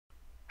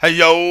Hey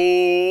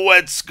yo,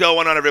 what's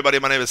going on everybody?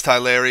 My name is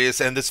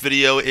Tylarious and this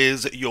video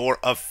is your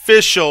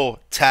official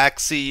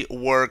taxi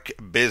work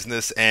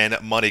business and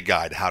money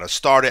guide. How to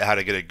start it, how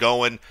to get it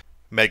going,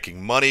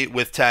 making money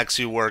with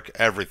taxi work,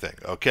 everything,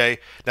 okay?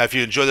 Now if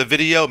you enjoy the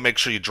video, make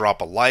sure you drop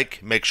a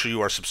like, make sure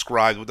you are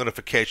subscribed with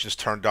notifications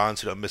turned on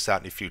so you don't miss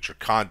out any future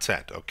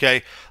content,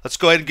 okay? Let's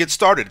go ahead and get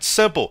started. It's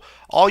simple.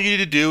 All you need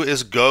to do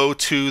is go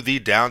to the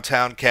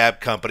Downtown Cab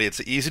Company.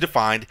 It's easy to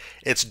find.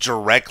 It's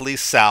directly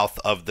south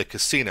of the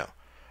casino.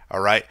 All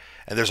right,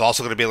 and there's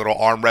also going to be a little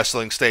arm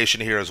wrestling station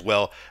here as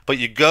well. But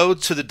you go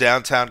to the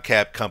Downtown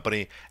Cab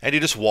Company and you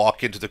just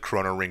walk into the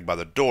Corona ring by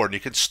the door, and you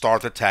can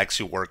start the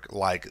taxi work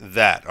like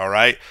that. All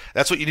right,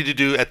 that's what you need to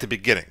do at the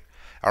beginning.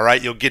 All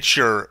right, you'll get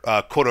your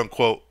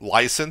quote-unquote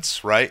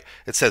license. Right,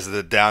 it says that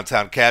the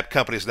Downtown Cab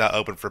Company is now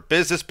open for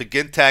business.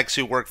 Begin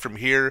taxi work from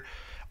here.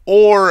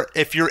 Or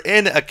if you're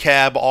in a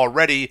cab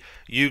already,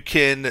 you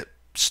can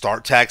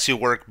start taxi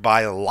work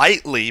by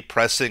lightly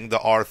pressing the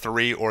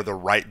R3 or the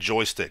right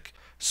joystick.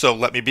 So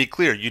let me be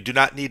clear, you do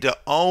not need to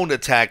own a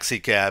taxi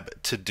cab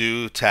to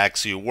do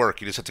taxi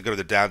work. You just have to go to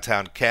the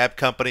Downtown Cab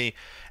Company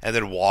and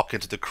then walk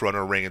into the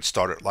Corona ring and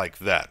start it like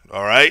that.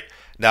 All right?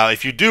 Now,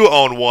 if you do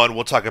own one,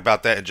 we'll talk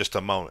about that in just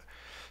a moment.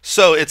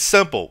 So it's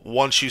simple.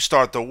 Once you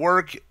start the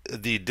work,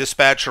 the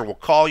dispatcher will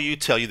call you,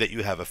 tell you that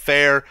you have a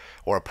fare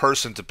or a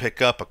person to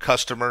pick up, a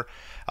customer.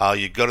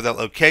 You go to that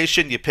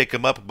location, you pick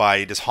them up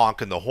by just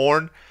honking the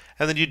horn,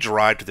 and then you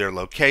drive to their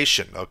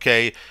location,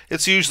 okay?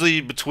 It's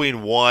usually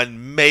between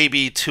 1,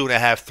 maybe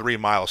 2.5, 3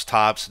 miles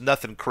tops,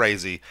 nothing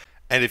crazy.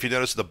 And if you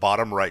notice at the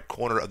bottom right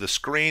corner of the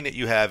screen,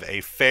 you have a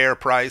fare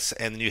price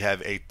and then you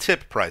have a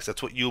tip price.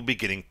 That's what you'll be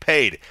getting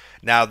paid.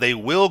 Now, they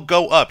will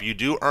go up. You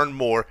do earn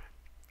more,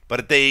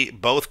 but they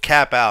both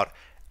cap out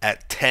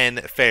at 10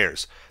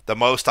 fares. The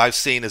most I've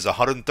seen is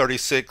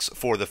 136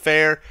 for the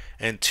fare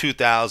and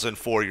 2,000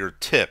 for your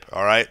tip,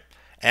 all right?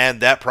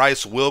 And that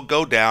price will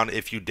go down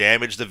if you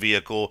damage the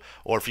vehicle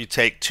or if you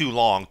take too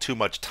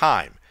much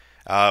time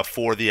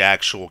for the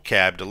actual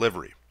cab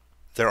delivery.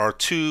 There are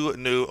 2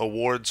 new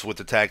awards with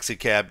the taxi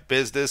cab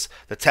business.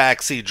 The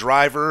taxi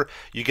driver,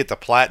 you get the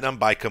platinum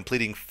by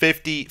completing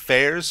 50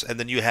 fares, and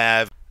then you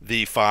have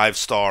the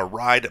 5-star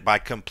ride by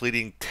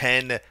completing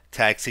 10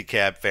 taxi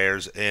cab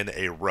fares in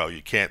a row.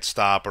 You can't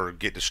stop or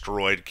get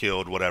destroyed,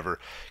 killed, whatever.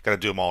 Got to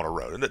do them all in a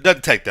row. And it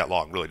doesn't take that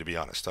long, really, to be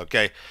honest,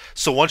 okay?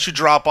 So once you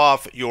drop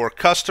off your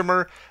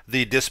customer,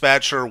 the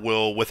dispatcher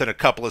will, within a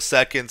couple of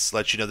seconds,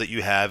 let you know that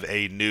you have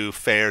a new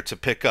fare to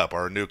pick up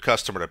or a new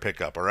customer to pick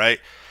up, all right?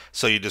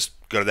 So you just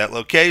go to that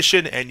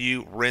location and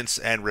you rinse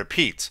and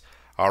repeat,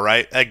 all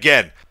right?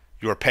 Again,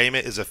 your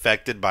payment is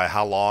affected by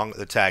how long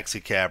the taxi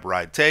cab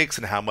ride takes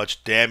and how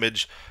much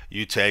damage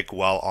you take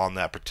while on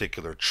that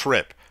particular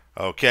trip.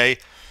 Okay?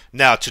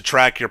 Now, to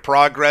track your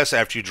progress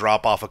after you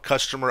drop off a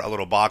customer, a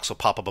little box will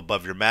pop up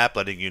above your map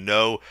letting you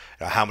know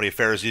how many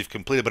fares you've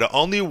completed, but it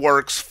only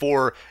works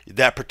for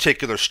that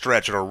particular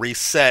stretch. It'll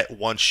reset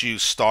once you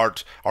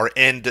start or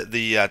end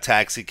the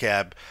taxi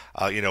cab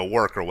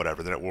work or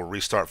whatever. Then it will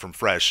restart from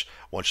fresh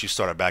once you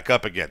start it back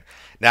up again.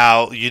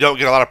 Now, you don't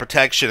get a lot of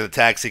protection in the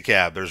taxi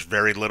cab. There's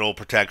very little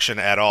protection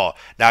at all.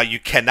 Now, you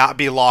cannot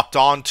be locked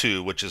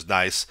onto, which is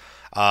nice.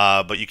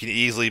 But you can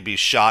easily be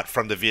shot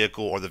from the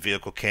vehicle or the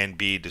vehicle can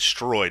be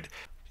destroyed.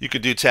 You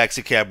can do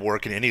taxi cab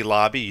work in any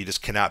lobby. You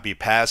just cannot be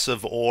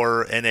passive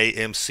or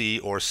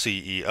NAMC or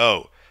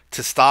CEO.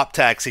 To stop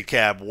taxi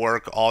cab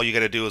work, all you got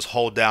to do is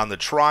hold down the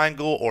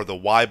triangle or the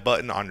Y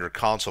button on your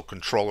console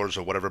controllers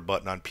or whatever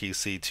button on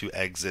PC to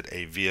exit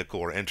a vehicle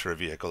or enter a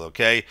vehicle,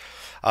 okay?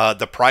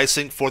 The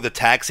pricing for the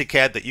taxi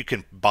cab that you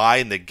can buy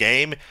in the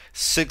game,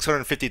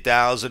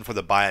 $650,000 for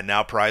the buy it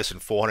now price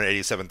and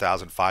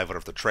 $487,500 for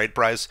the trade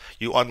price.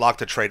 You unlock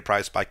the trade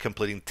price by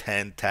completing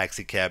 10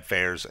 taxi cab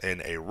fares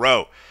in a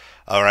row.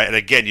 All right, and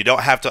again, you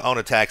don't have to own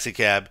a taxi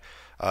cab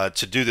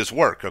to do this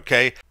work,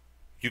 okay?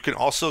 You can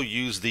also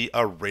use the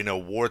Arena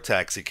War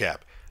Taxi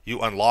Cab. You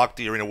unlock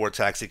the Arena War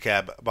Taxi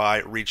Cab by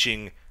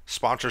reaching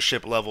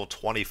sponsorship level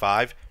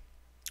 25,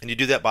 and you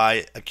do that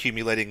by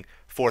accumulating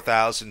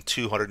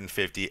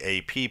 4,250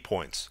 AP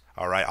points.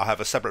 All right, I'll have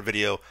a separate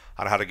video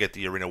on how to get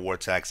the Arena War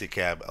Taxi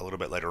Cab a little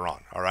bit later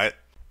on. All right.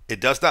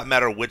 It does not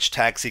matter which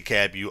taxi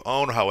cab you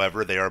own,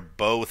 however, they are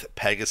both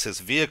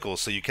Pegasus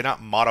vehicles, so you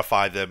cannot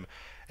modify them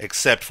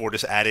except for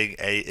just adding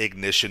a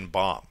ignition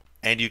bomb.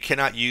 And you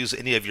cannot use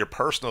any of your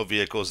personal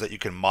vehicles that you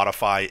can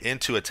modify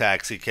into a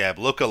taxi cab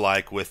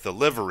look-alike with the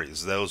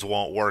liveries. Those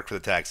won't work for the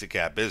taxi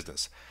cab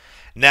business.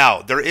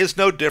 Now, there is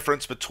no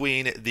difference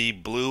between the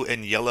blue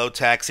and yellow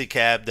taxi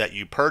cab that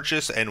you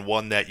purchase and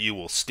one that you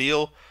will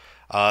steal.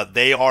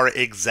 They are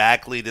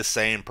exactly the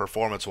same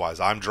performance-wise.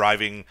 I'm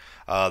driving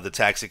the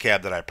taxi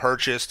cab that I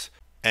purchased,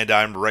 and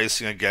I'm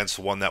racing against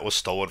one that was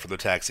stolen from the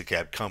taxi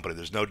cab company.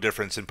 There's no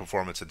difference in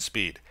performance and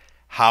speed.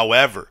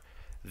 However,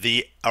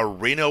 the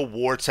Arena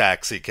War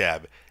Taxi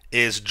Cab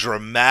is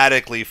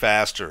dramatically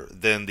faster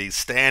than the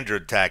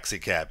standard taxi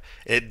cab.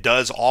 It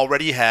does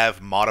already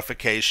have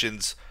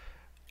modifications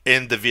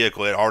in the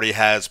vehicle. It already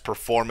has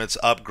performance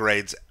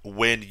upgrades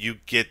when you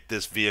get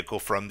this vehicle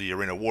from the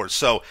Arena War.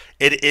 So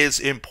it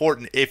is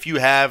important, if you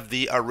have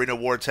the Arena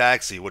War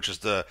taxi, which is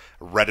the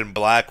red and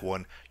black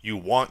one, you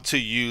want to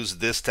use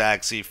this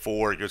taxi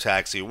for your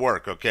taxi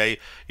work, okay?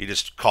 You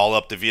just call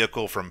up the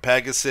vehicle from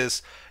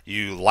Pegasus,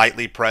 you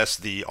lightly press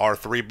the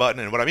R3 button,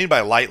 and what I mean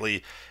by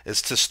lightly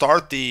is to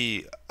start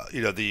the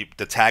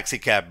the taxi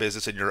cab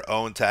business in your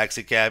own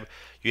taxi cab,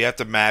 you have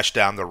to mash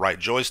down the right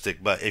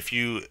joystick. But if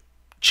you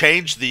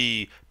change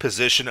the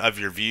position of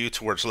your view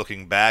to where it's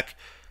looking back,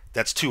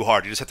 that's too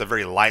hard. You just have to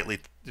very lightly,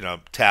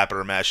 tap it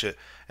or mash it,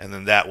 and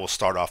then that will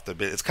start off the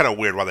bit. It's kind of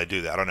weird why they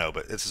do that. I don't know,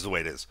 but this is the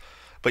way it is.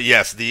 But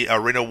yes, the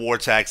Arena War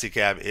taxi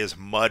cab is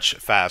much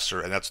faster,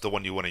 and that's the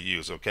one you want to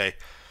use. Okay.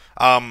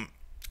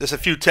 There's a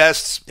few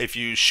tests. If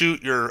you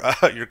shoot your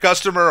your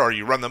customer or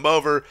you run them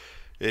over,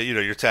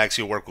 your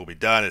taxi work will be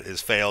done. It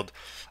has failed,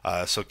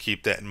 so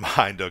keep that in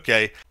mind.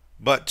 Okay.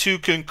 But to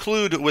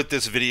conclude with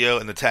this video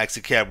and the taxi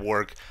cab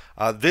work,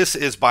 this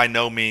is by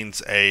no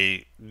means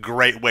a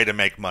great way to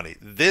make money.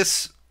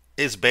 This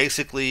is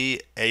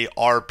basically a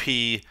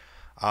RP,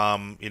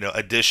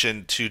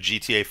 addition to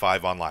GTA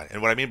 5 Online.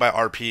 And what I mean by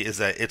RP is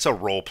that it's a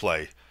role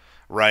play,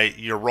 right?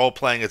 You're role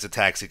playing as a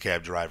taxi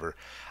cab driver.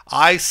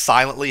 I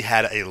silently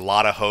had a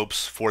lot of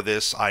hopes for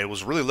this. I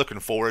was really looking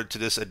forward to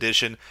this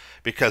edition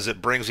because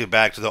it brings me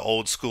back to the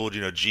old school,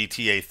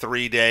 GTA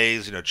 3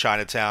 days,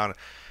 Chinatown.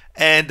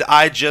 And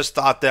I just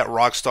thought that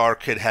Rockstar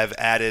could have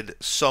added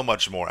so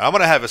much more. I'm going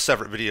to have a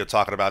separate video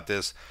talking about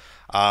this.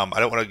 I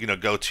don't want to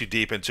go too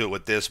deep into it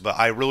with this, but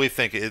I really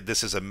think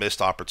this is a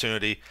missed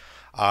opportunity.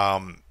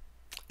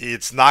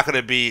 It's not going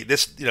to be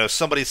this.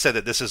 Somebody said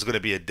that this is going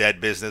to be a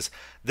dead business.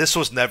 This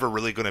was never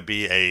really going to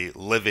be a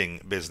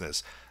living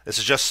business. This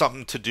is just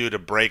something to do to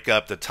break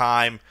up the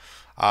time.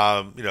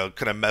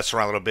 Kind of mess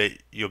around a little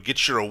bit. You'll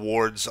get your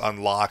awards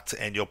unlocked,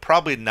 and you'll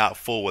probably not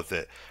fool with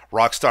it.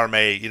 Rockstar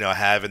may,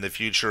 have in the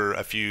future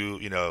a few,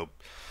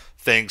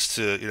 things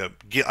to,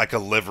 get like a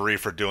livery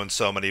for doing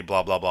so many,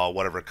 blah, blah, blah,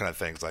 whatever kind of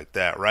things like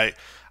that, right?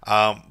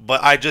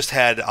 But I just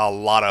had a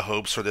lot of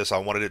hopes for this. I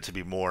wanted it to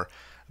be more,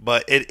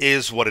 but it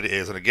is what it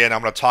is. And again,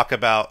 I'm going to talk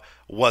about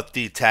what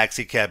the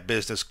taxi cab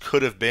business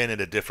could have been in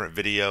a different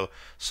video,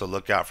 so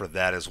look out for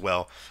that as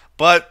well.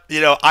 But,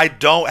 I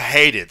don't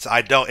hate it.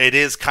 It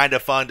is kind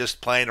of fun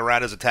just playing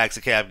around as a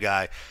taxi cab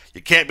guy.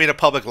 You can't be in a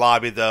public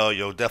lobby, though.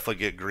 You'll definitely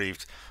get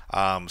griefed.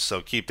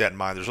 So keep that in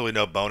mind. There's really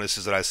no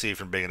bonuses that I see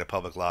from being in a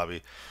public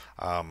lobby.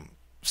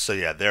 So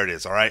yeah, there it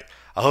is. All right.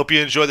 I hope you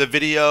enjoyed the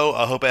video.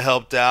 I hope it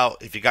helped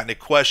out. If you got any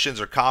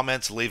questions or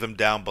comments, leave them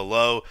down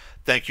below.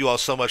 Thank you all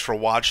so much for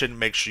watching.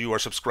 Make sure you are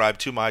subscribed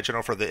to my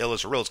channel for the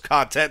illest, realest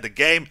content in the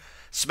game.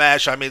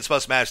 Smash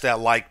that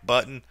like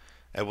button.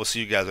 And we'll see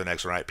you guys in the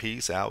next one. All right.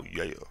 Peace out.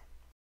 Yeah.